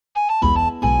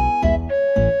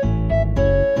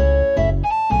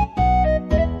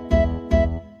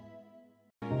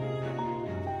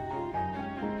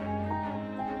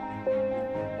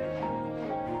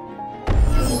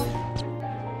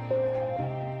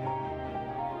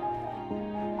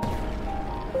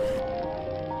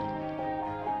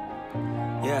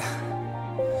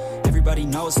Yeah. Everybody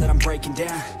knows that I'm breaking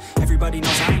down. Everybody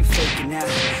knows I ain't faking now.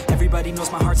 Everybody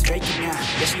knows my heart's faking now.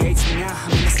 Yeah, she hates me now, I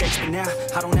mean mistakes, but now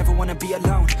I don't ever wanna be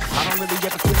alone. I don't really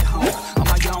ever feel at home. On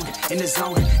my own, in the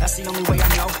zone, that's the only way I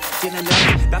know. Feeling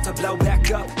low, about to blow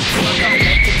back up. Feeling low,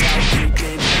 make it down,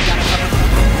 creeping. Gotta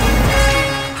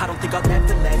I don't think I'll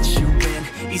ever let you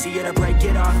in. Easier to break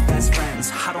it off best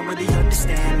friends. I don't really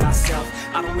understand myself.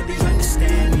 I don't really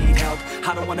understand, need help.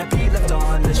 I don't wanna be left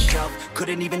on the shelf.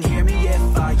 Couldn't even hear me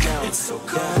if I yelled. It's so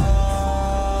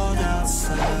cold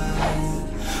outside.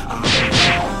 I'm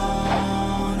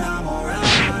alone, I'm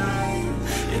alright.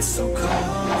 It's so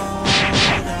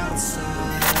cold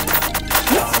outside.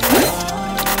 I'm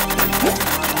alone,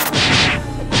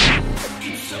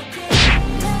 it's so cold.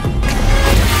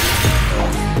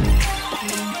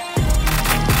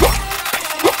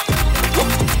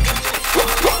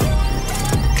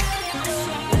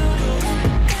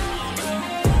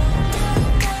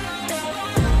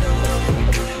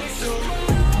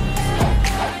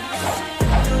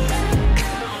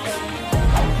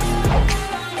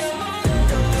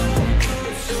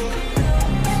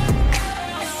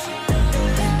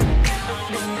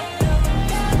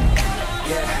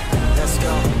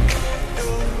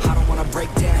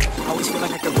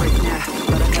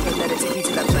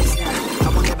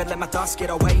 Get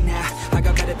away now, I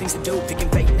got better things to do, picking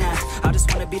fate now. I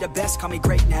just wanna be the best, call me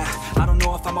great now. I don't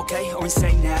know if I'm okay or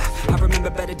insane now. I remember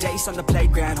better days on the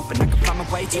playground, hoping I can find my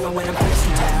way. Even when I'm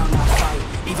facing down, I fight.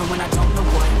 Even when I don't know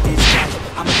what is right,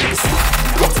 I'ma get it smart,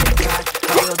 I'll take God.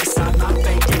 I will decide my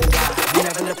fate and die. You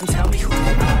never let them tell me who I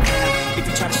am. If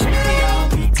you try to shake me, I'll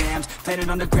be damned. Planet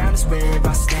on the ground is where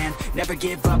I stand. Never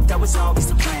give up, that was always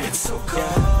the plan. It's so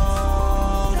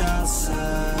cold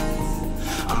outside,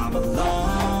 I'm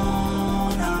alone.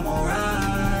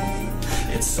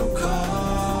 It's so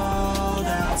cold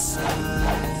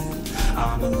outside,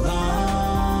 I'm alone.